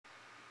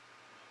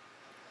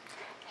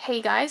Hey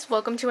guys,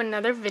 welcome to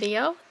another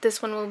video.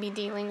 This one will be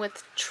dealing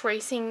with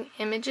tracing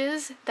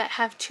images that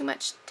have too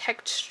much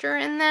texture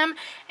in them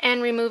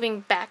and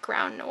removing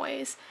background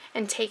noise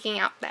and taking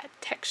out that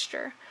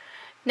texture.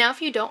 Now if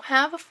you don't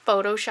have a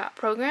Photoshop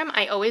program,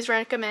 I always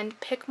recommend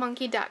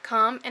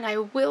PicMonkey.com, and I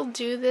will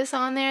do this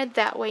on there,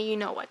 that way you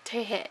know what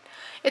to hit.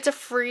 It's a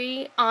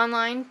free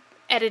online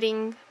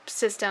editing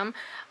system.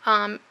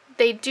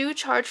 They do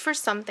charge for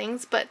some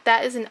things, but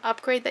that is an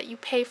upgrade that you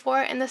pay for,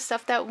 and the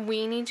stuff that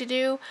we need to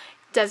do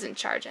doesn't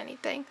charge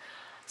anything.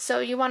 So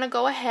you want to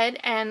go ahead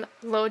and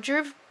load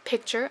your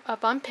picture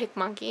up on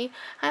PicMonkey.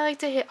 I like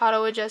to hit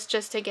auto adjust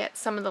just to get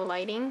some of the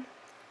lighting.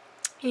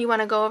 You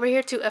want to go over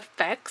here to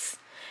effects,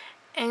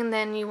 and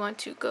then you want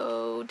to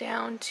go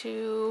down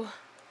to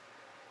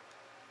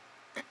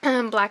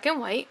black and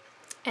white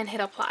and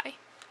hit apply.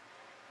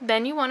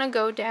 Then you want to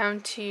go down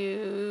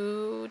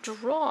to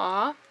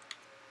draw,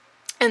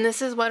 and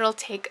this is what will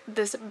take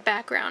this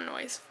background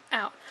noise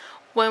out.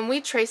 When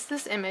we trace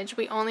this image,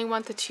 we only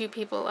want the two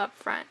people up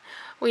front.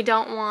 We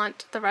don't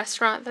want the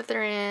restaurant that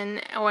they're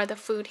in or the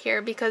food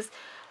here, because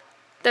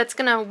that's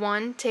gonna,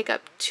 one, take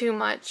up too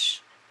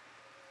much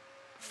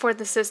for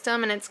the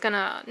system and it's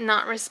gonna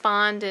not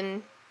respond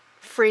and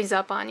freeze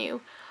up on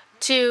you.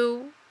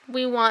 Two,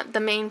 we want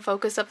the main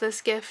focus of this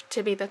GIF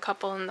to be the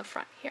couple in the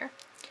front here.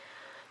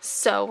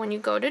 So when you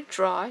go to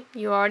draw,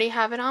 you already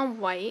have it on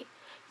white.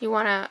 You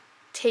want to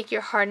take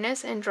your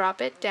hardness and drop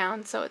it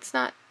down so it's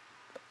not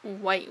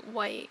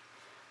white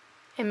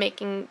and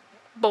making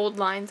bold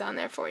lines on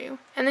there for you.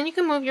 And then you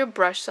can move your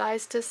brush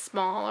size to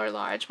small or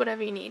large,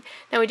 whatever you need.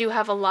 Now we do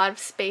have a lot of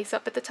space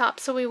up at the top,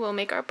 so we will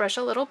make our brush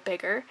a little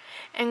bigger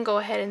and go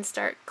ahead and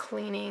start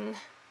cleaning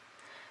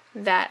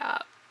that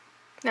up.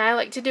 Now I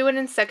like to do it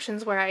in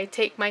sections where I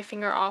take my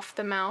finger off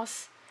the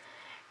mouse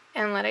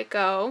and let it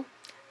go,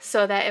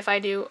 so that if I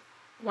do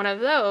one of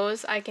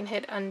those, I can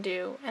hit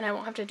undo and I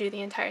won't have to do the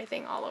entire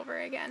thing all over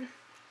again.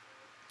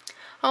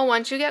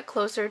 Once you get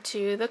closer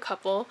to the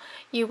couple,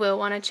 you will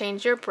want to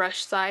change your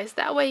brush size.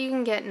 That way you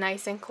can get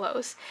nice and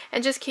close,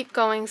 and just keep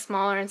going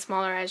smaller and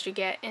smaller as you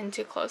get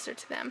into closer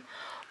to them.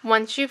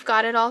 Once you've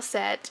got it all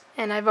set,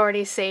 and I've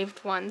already saved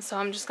one, so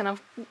I'm just going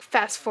to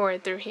fast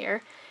forward through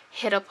here,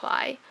 hit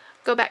apply.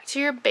 Go back to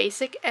your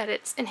basic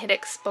edits and hit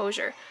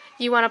exposure.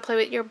 You want to play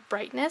with your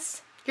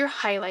brightness, your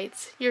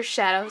highlights, your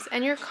shadows,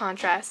 and your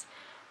contrast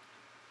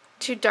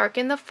to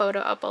darken the photo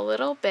up a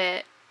little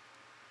bit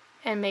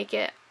and make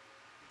it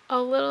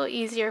a little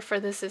easier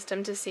for the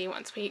system to see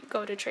once we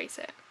go to trace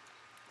it.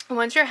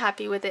 Once you're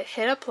happy with it,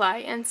 hit apply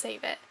and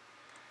save it.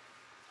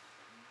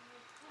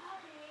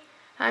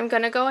 I'm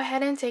going to go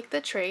ahead and take the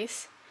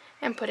trace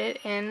and put it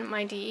in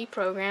my DE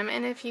program,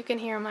 and if you can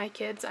hear my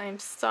kids, I'm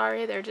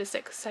sorry, they're just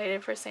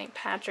excited for St.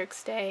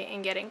 Patrick's Day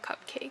and getting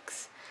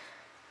cupcakes.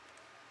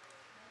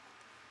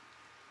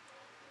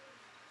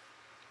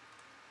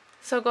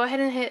 So go ahead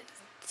and hit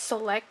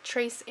select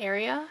trace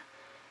area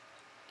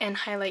and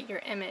highlight your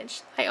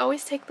image. I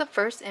always take the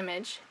first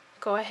image,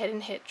 go ahead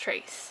and hit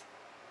trace.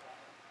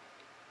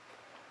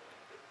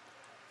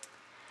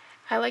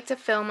 I like to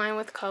fill mine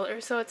with color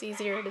so it's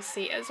easier to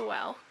see as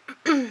well.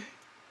 And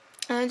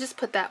I just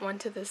put that one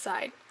to the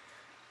side.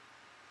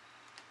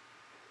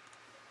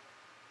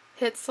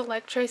 Hit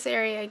select trace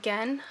area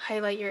again,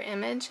 highlight your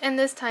image, and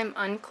this time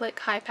unclick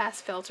high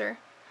pass filter.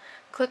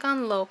 Click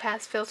on low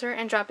pass filter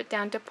and drop it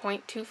down to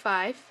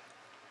 0.25.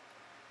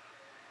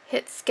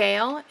 Hit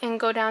scale and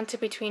go down to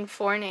between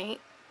 4 and 8.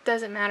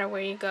 Doesn't matter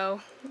where you go,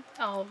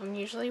 all of them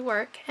usually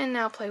work. And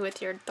now play with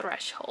your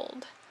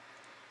threshold.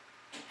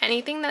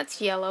 Anything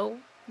that's yellow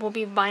will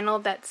be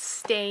vinyl that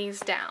stays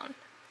down.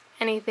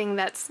 Anything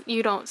that's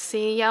you don't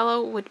see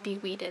yellow would be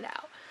weeded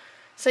out.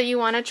 So you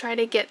want to try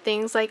to get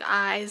things like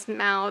eyes,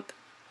 mouth,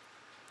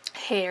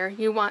 hair.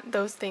 You want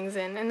those things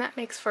in, and that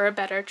makes for a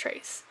better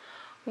trace.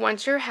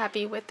 Once you're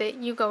happy with it,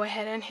 you go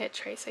ahead and hit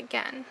trace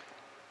again.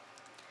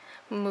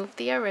 Move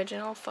the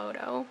original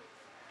photo,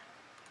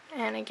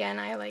 and again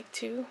I like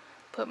to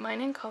put mine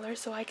in color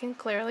so I can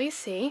clearly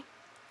see.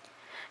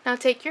 Now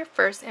take your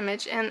first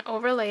image and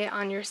overlay it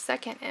on your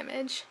second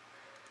image.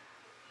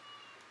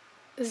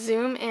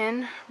 Zoom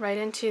in right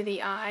into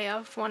the eye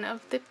of one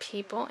of the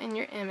people in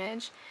your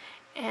image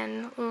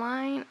and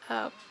line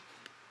up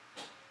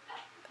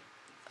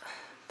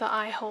the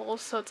eye holes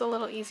so it's a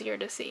little easier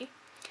to see.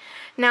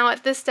 Now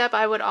at this step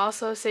I would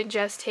also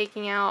suggest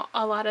taking out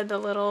a lot of the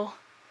little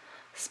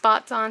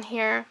spots on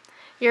here.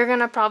 You're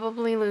gonna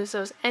probably lose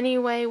those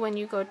anyway when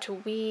you go to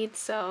weed,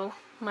 so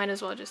might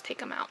as well just take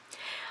them out.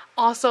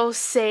 Also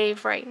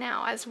save right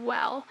now as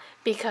well,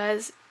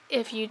 because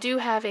if you do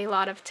have a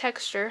lot of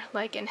texture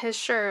like in his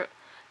shirt,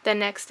 the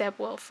next step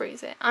will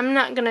freeze it. I'm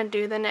not gonna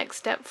do the next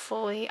step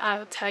fully.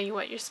 I'll tell you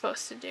what you're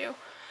supposed to do.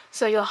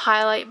 So you'll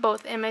highlight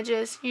both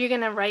images, you're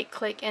gonna right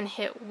click and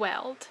hit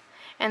weld,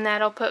 and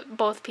that'll put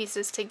both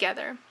pieces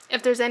together.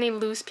 If there's any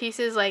loose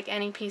pieces, like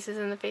any pieces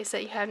in the face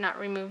that you have not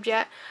removed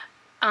yet,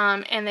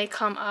 and they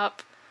come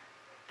up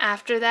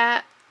after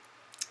that,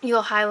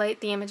 you'll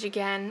highlight the image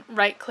again,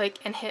 right click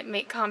and hit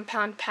make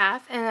compound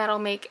path, and that'll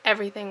make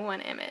everything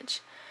one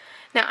image.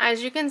 Now,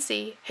 as you can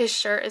see, his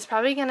shirt is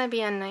probably going to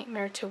be a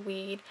nightmare to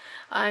weed.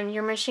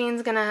 Your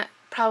machine's going to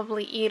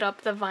probably eat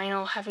up the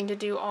vinyl, having to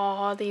do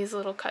all these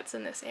little cuts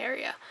in this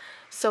area.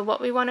 So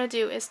what we want to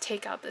do is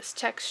take out this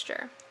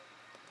texture.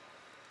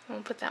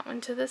 We'll put that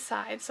one to the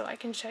side so I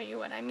can show you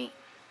what I mean.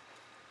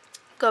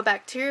 Go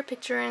back to your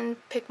picture in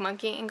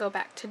PicMonkey and go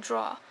back to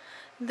draw.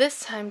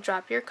 This time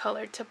drop your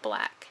color to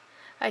black.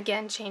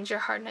 Again, change your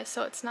hardness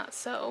so it's not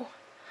so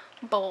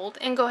bold,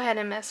 and go ahead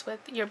and mess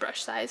with your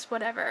brush size,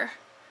 whatever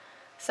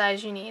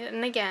size you need.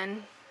 And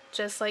again,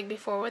 just like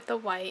before with the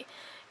white,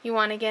 you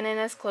want to get in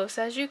as close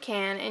as you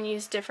can and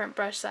use different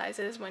brush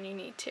sizes when you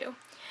need to.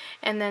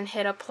 And then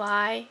hit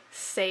apply,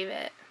 save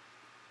it.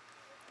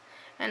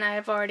 And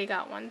I've already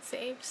got one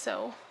saved,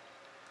 so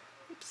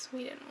oops,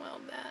 we didn't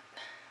weld that.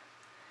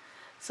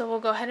 So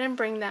we'll go ahead and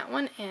bring that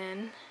one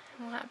in.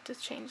 We'll have to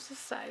change the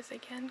size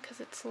again because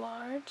it's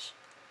large.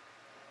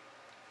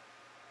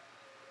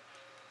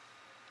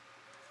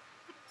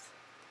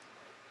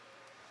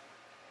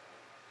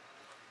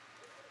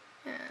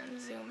 And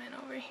zoom in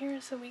over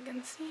here so we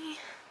can see.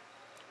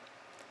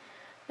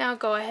 Now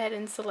go ahead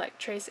and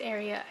select trace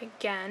area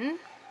again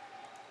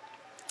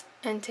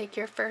and take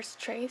your first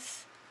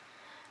trace,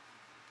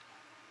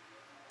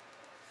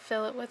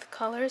 fill it with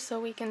color so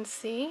we can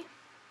see.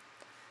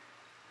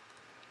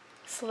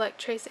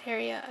 Select trace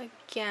area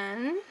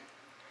again,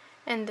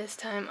 and this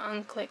time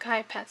unclick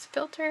high pass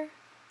filter,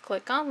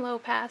 click on low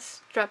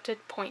pass, drop to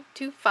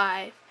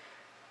 0.25,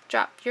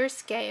 drop your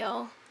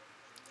scale,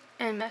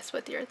 and mess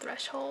with your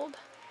threshold.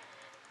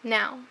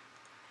 Now,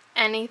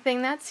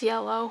 anything that's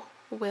yellow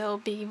will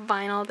be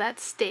vinyl that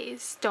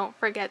stays. Don't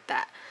forget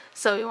that.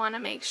 So we want to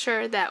make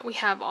sure that we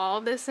have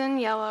all this in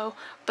yellow,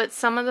 but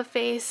some of the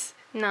face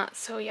not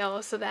so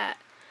yellow so that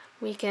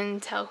we can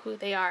tell who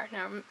they are.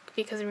 Now,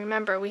 because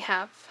remember, we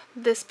have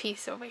this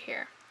piece over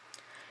here.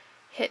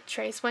 Hit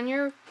trace when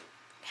you're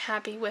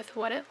happy with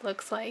what it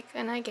looks like,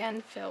 and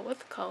again, fill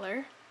with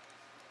color.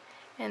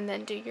 And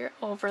then do your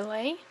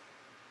overlay.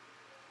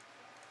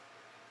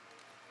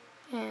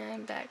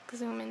 And back,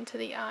 zoom into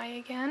the eye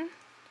again.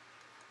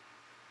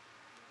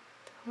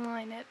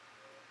 Line it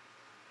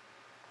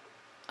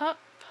up.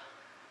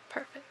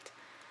 Perfect.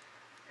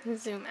 And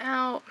zoom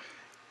out.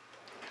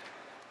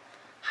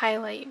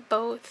 Highlight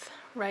both,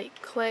 right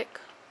click,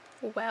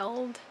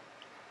 weld.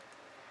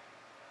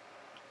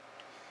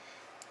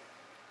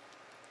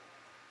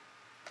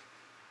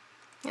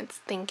 It's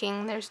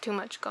thinking there's too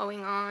much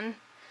going on.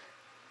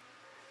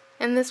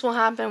 And this will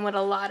happen with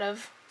a lot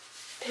of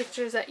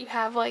pictures that you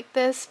have like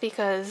this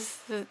because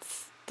the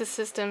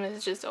system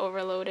is just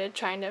overloaded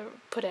trying to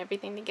put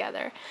everything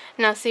together.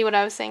 Now see what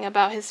I was saying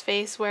about his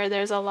face where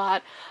there's a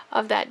lot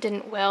of that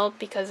didn't weld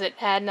because it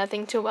had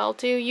nothing to weld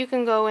to? You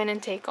can go in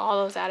and take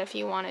all those out if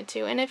you wanted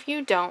to, and if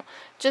you don't,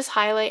 just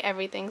highlight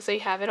everything so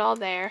you have it all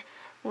there,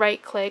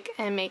 right click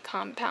and make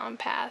compound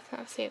path.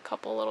 Now see a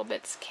couple little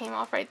bits came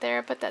off right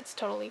there, but that's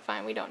totally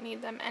fine, we don't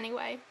need them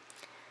anyway.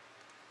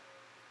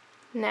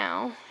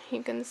 Now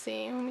you can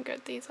see, let me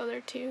get these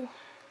other two,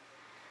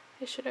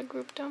 I should have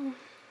grouped them.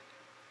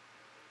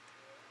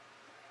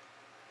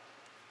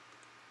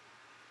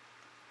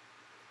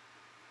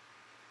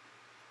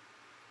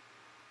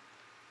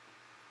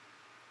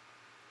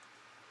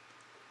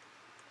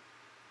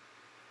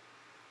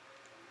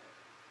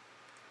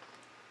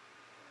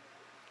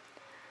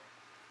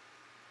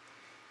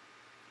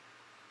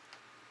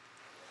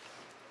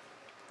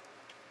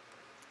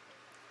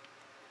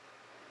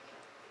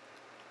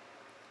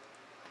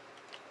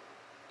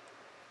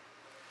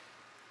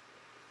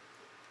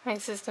 My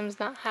system's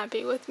not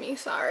happy with me,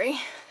 sorry.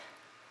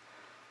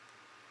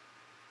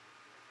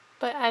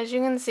 But as you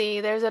can see,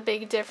 there's a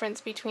big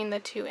difference between the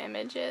two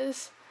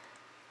images.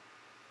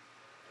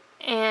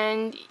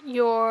 And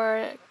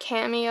your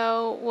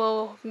Cameo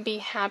will be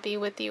happy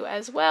with you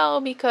as well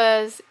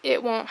because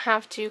it won't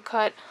have to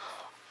cut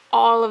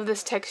all of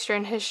this texture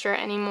in his shirt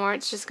anymore.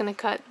 It's just going to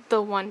cut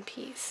the one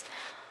piece.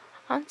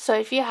 So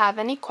if you have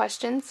any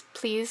questions,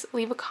 please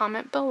leave a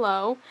comment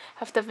below.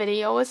 If the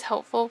video was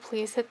helpful,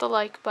 please hit the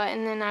like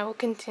button, and I will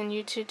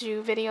continue to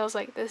do videos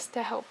like this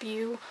to help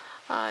you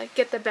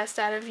get the best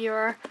out of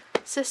your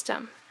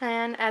system.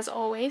 And as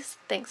always,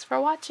 thanks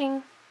for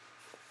watching.